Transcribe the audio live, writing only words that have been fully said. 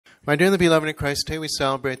My dearly beloved in Christ, today we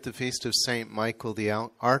celebrate the feast of Saint Micheal the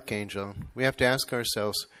Archangel. We have to ask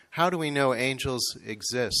ourselves, how do we know angels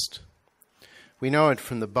exist? We know it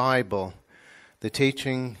from the Bible, the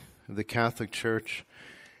teaching of the Catholic Church,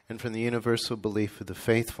 and from the universal belief of the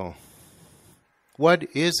faithful.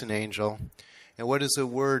 What is an angel, and what does the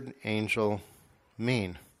word angel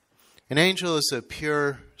mean? An angel is a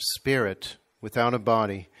pure spirit without a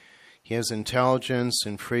body. He has intelligence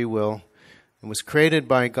and free will, and was created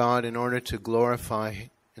by God in order to glorify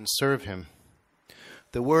and serve Him.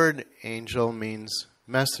 The word angel means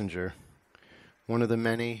messenger, one of the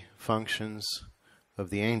many functions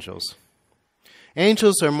of the angels.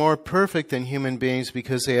 Angels are more perfect than human beings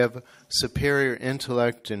because they have superior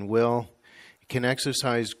intellect and will, can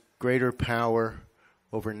exercise greater power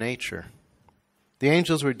over nature. The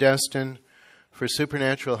angels were destined for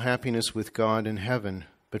supernatural happiness with God in heaven,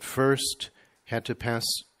 but first had to pass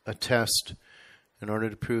a test in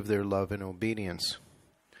order to prove their love and obedience.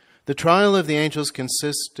 The trial of the angels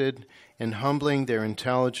consisted in humbling their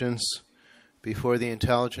intelligence before the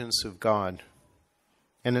intelligence of God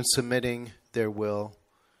and in submitting their will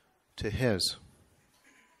to His.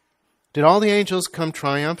 Did all the angels come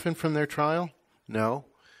triumphant from their trial? No.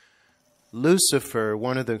 Lucifer,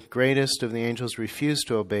 one of the greatest of the angels, refused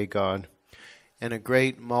to obey God, and a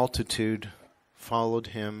great multitude followed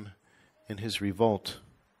him in his revolt.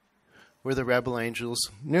 Were the rebel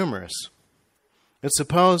angels numerous? But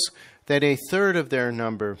suppose that a third of their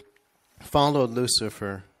number followed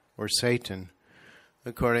Lucifer or Satan,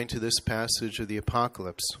 according to this passage of the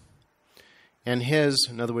Apocalypse. And his,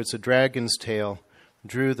 in other words, the dragon's tail,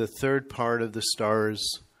 drew the third part of the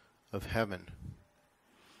stars of heaven.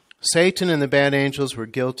 Satan and the bad angels were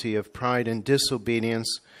guilty of pride and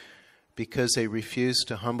disobedience because they refused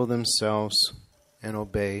to humble themselves and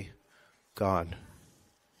obey God.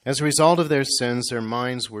 As a result of their sins, their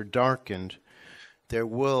minds were darkened. Their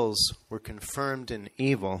wills were confirmed in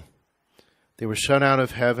evil. They were shut out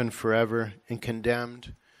of heaven forever and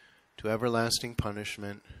condemned to everlasting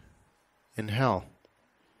punishment in hell.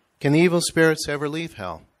 Can the evil spirits ever leave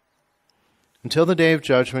hell? Until the day of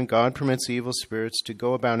judgment, God permits evil spirits to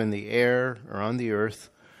go about in the air or on the earth,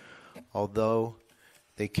 although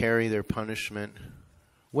they carry their punishment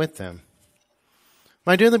with them.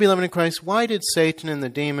 My dearly beloved in Christ, why did Satan and the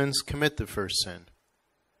demons commit the first sin?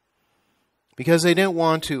 Because they didn't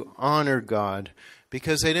want to honor God,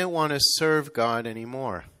 because they didn't want to serve God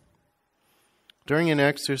anymore. During an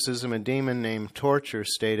exorcism, a demon named Torture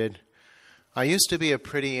stated, "I used to be a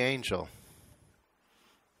pretty angel,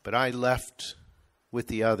 but I left with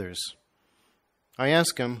the others." I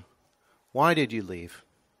asked him, "Why did you leave?"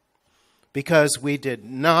 "Because we did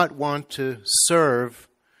not want to serve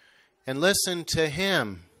and listen to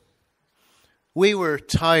Him. We were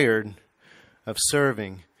tired of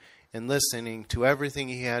serving and listening to everything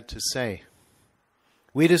He had to say.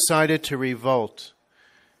 We decided to revolt,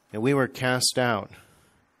 and we were cast out."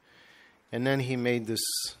 And then he made this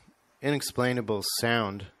inexplainable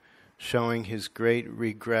sound, showing his great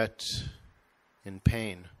regret and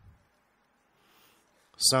pain.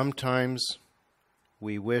 Sometimes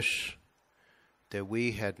we wish that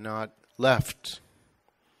we had not left,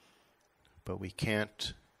 but we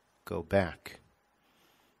can't go back.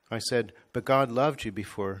 I said, "But God loved you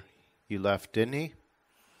before you left, didn't He?"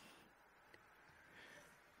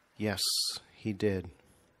 "Yes, He did.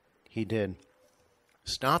 He did."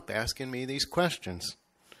 Stop asking me these questions.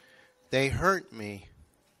 They hurt me.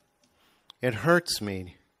 It hurts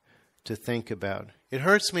me to think about. It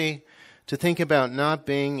hurts me to think about not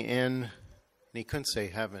being in, and he couldn't say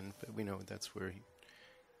heaven, but we know that's where he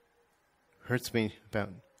hurts me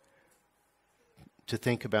to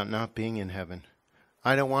think about not being in heaven.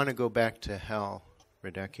 I don't want to go back to hell,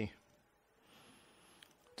 Radecki.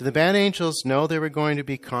 Did the bad angels know there were going to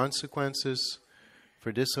be consequences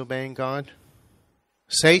for disobeying God?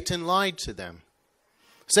 Satan lied to them.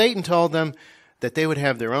 Satan told them that they would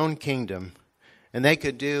have their own kingdom and they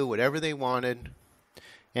could do whatever they wanted,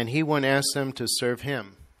 and he wouldn't ask them to serve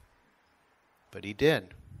him. But he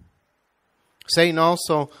did. Satan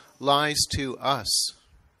also lies to us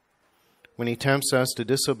when he tempts us to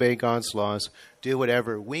disobey God's laws, do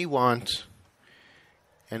whatever we want,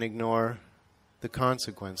 and ignore the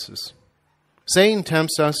consequences. Satan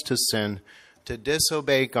tempts us to sin, to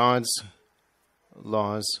disobey God's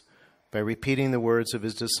laws by repeating the words of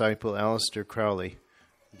his disciple Aleister Crowley,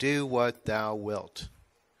 "Do what thou wilt."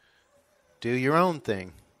 Do your own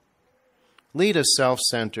thing. Lead a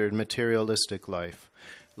self-centered, materialistic life.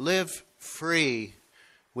 Live free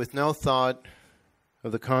with no thought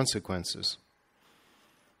of the consequences.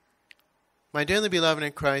 My dearly beloved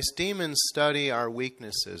in Christ, demons study our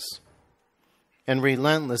weaknesses and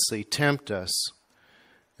relentlessly tempt us,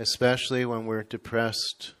 especially when we're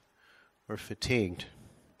depressed or fatigued.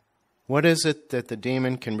 What is it that the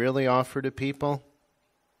demon can really offer to people?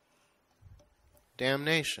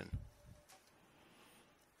 Damnation.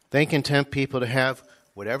 They can tempt people to have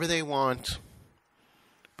whatever they want,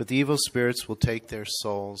 but the evil spirits will take their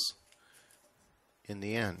souls in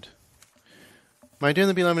the end. My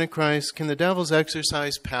dearly beloved in Christ, can the devils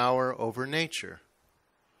exercise power over nature?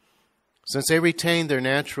 Since they retain their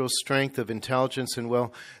natural strength of intelligence and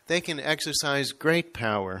will, they can exercise great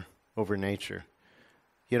power over nature,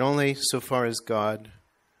 yet only so far as God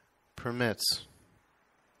permits.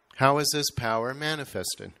 How is this power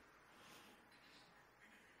manifested?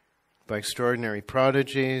 By extraordinary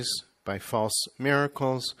prodigies, by false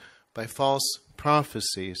miracles, by false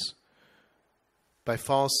prophecies, by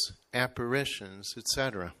false apparitions,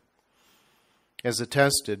 etc., as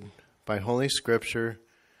attested by Holy Scripture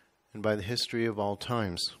and by the history of all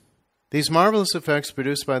times. These marvelous effects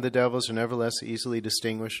produced by the devils are nevertheless easily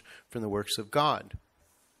distinguished from the works of God.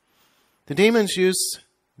 The demons use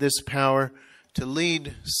this power to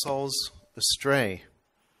lead souls astray,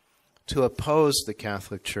 to oppose the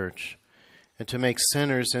Catholic Church, and to make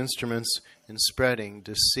sinners instruments in spreading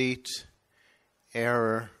deceit,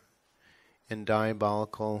 error, and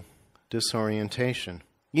diabolical disorientation.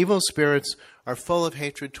 Evil spirits are full of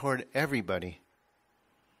hatred toward everybody,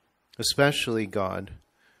 especially God,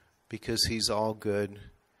 because He's all good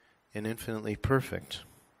and infinitely perfect.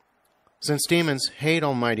 Since demons hate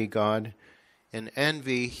Almighty God and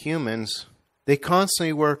envy humans, they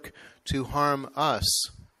constantly work to harm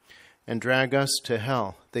us and drag us to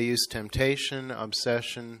hell. They use temptation,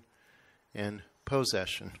 obsession, and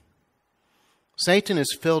possession. Satan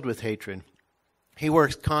is filled with hatred. He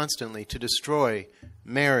works constantly to destroy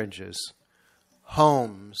marriages,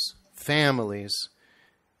 homes, families,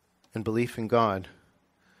 and belief in God.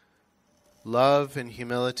 Love and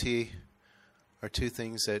humility are two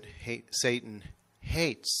things that Satan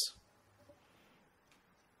hates.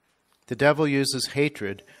 The devil uses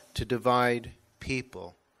hatred to divide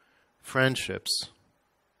people, friendships,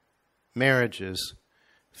 marriages,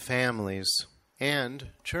 families, and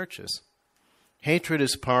churches. Hatred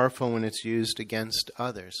is powerful when it's used against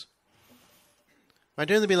others. My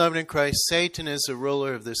dearly beloved in Christ, Satan is the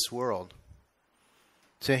ruler of this world.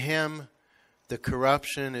 To him, the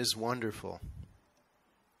corruption is wonderful.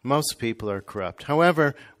 Most people are corrupt.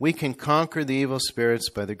 However, we can conquer the evil spirits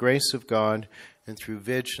by the grace of God and through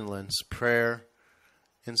vigilance, prayer,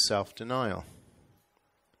 and self-denial.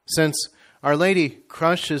 Since Our Lady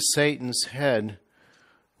crushes Satan's head,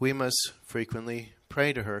 we must frequently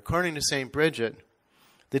pray to her. According to St. Bridget,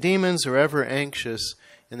 the demons are ever anxious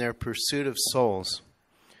in their pursuit of souls,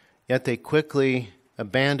 yet they quickly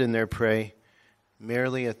abandon their prey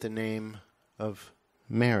merely at the name of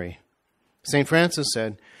Mary. St. Francis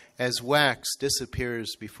said, "As wax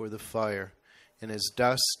disappears before the fire, and as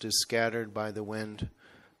dust is scattered by the wind,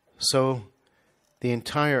 so the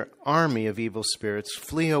entire army of evil spirits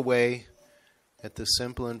flee away at the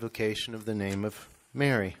simple invocation of the name of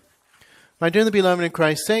Mary." My dearly beloved in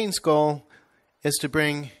Christ, Satan's goal is to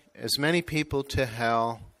bring as many people to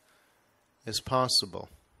hell as possible.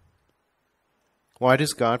 Why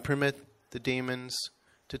does God permit the demons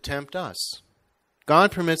to tempt us?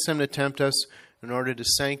 God permits them to tempt us in order to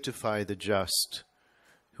sanctify the just,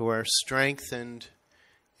 who are strengthened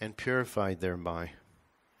and purified thereby.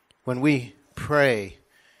 When we pray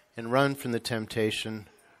and run from the temptation,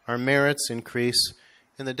 our merits increase,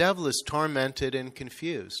 and the devil is tormented and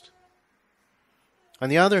confused. On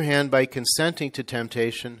the other hand, by consenting to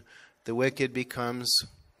temptation, the wicked become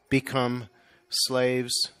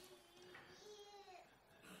slaves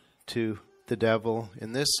to the devil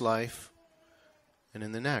in this life and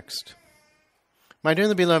in the next. My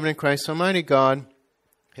dearly beloved in Christ, Almighty God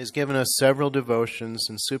has given us several devotions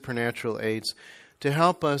and supernatural aids to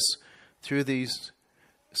help us through these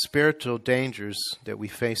spiritual dangers that we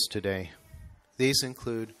face today. These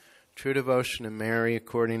include true devotion to Mary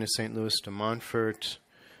according to St. Louis de Montfort,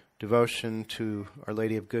 devotion to Our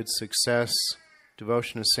Lady of Good Success,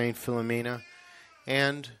 devotion to St. Philomena,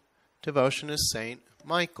 and devotion to St.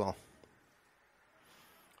 Micheal.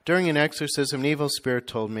 During an exorcism, an evil spirit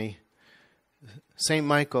told me, St.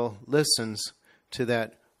 Micheal listens to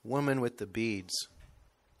that woman with the beads.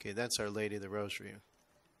 Okay, that's Our Lady of the Rosary.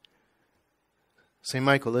 St.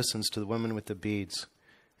 Micheal listens to the woman with the beads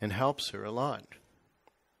and helps her a lot.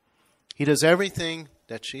 He does everything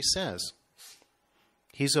that she says.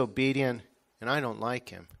 He's obedient, and I don't like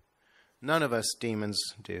him. None of us demons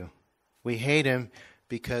do. We hate him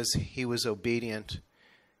because he was obedient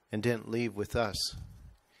and didn't leave with us.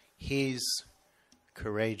 He's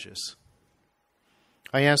courageous.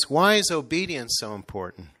 I ask, why is obedience so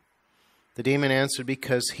important? The demon answered,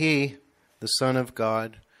 because he, the Son of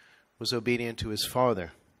God, was obedient to his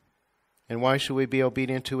Father. And why should we be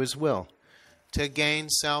obedient to his will? To gain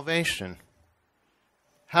salvation.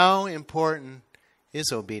 How important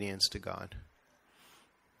is obedience to God?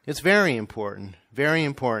 It's very important, very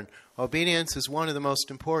important. Obedience is one of the most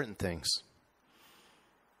important things.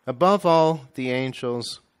 Above all the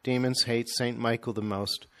angels, demons hate St. Michael the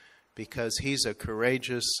most because he's a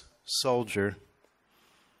courageous soldier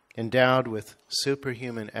endowed with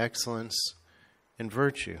superhuman excellence and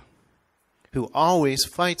virtue, who always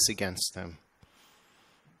fights against them.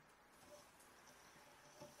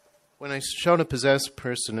 When I showed a possessed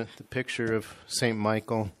person the picture of St.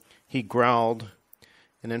 Michael, he growled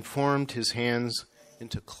and then formed his hands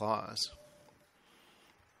into claws.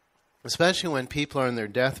 Especially when people are on their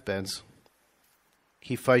deathbeds,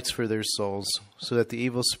 he fights for their souls so that the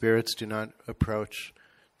evil spirits do not approach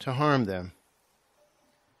to harm them.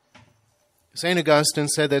 St. Augustine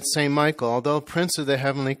said that St. Michael, although Prince of the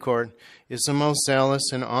Heavenly Court, is the most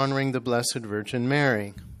zealous in honoring the Blessed Virgin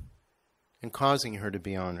Mary and causing her to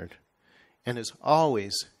be honored, and is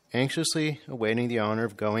always anxiously awaiting the honor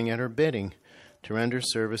of going at her bidding to render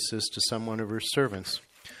services to some one of her servants.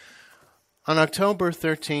 On October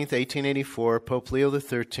 13th, 1884, Pope Leo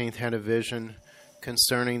XIII had a vision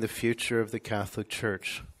concerning the future of the Catholic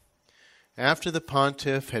Church. After the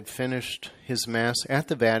pontiff had finished his Mass at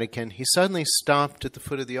the Vatican, he suddenly stopped at the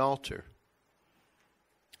foot of the altar.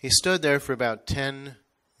 He stood there for about 10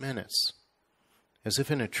 minutes, as if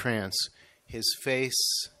in a trance, his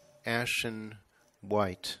face ashen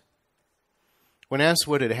white. When asked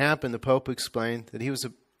what had happened, the Pope explained that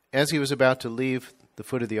as he was about to leave the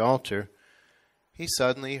foot of the altar, he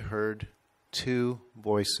suddenly heard two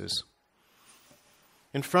voices.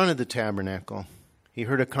 In front of the tabernacle, he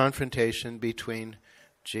heard a confrontation between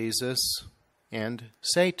Jesus and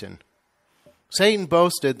Satan. Satan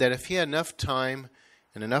boasted that if he had enough time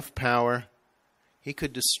and enough power, he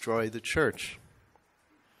could destroy the church.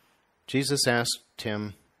 Jesus asked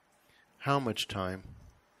him, how much time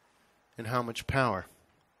and how much power?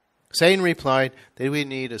 Satan replied that he would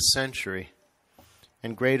need a century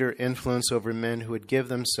and greater influence over men who would give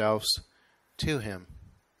themselves to him.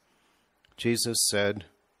 Jesus said,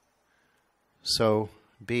 so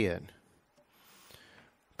be it.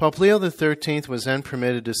 Pope Leo XIII was then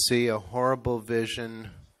permitted to see a horrible vision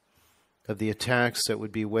of the attacks that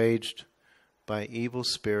would be waged by evil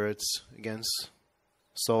spirits against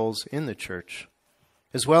souls in the church,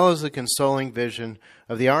 as well as the consoling vision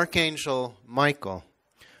of the Archangel Micheal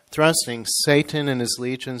thrusting Satan and his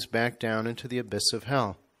legions back down into the abyss of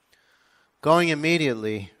hell. Going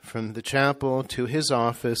immediately from the chapel to his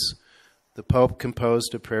office, the Pope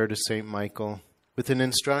composed a prayer to St. Michael with an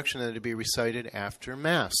instruction that it be recited after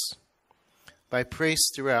Mass by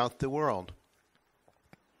priests throughout the world.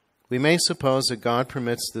 We may suppose that God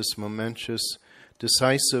permits this momentous,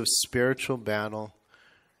 decisive spiritual battle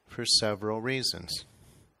for several reasons.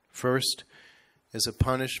 First, as a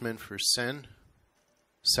punishment for sin.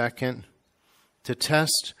 Second, to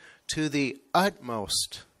test to the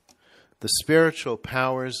utmost the spiritual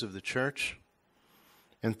powers of the church.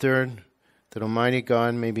 And third, that Almighty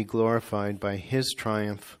God may be glorified by his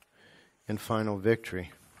triumph and final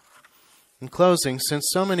victory. In closing, since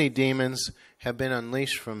so many demons have been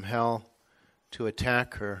unleashed from hell to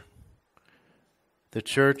attack her, the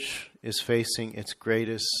church is facing its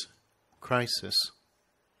greatest crisis.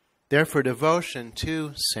 Therefore, devotion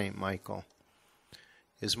to St. Michael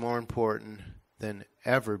is more important than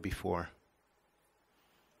ever before.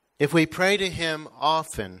 If we pray to him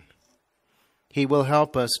often, he will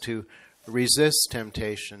help us to resist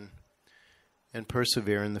temptation and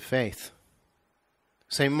persevere in the faith.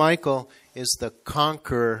 St. Michael is the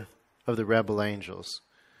conqueror of the rebel angels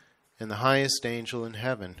and the highest angel in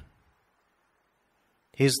heaven.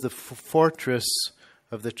 He's the fortress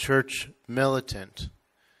of the church militant,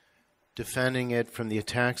 defending it from the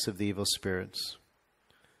attacks of the evil spirits.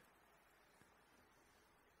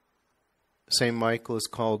 St. Michael is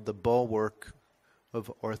called the bulwark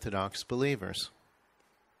of Orthodox believers.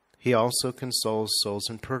 He also consoles souls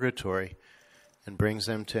in purgatory and brings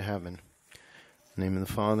them to heaven. In the name of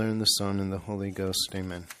the Father, and the Son, and the Holy Ghost,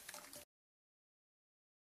 amen.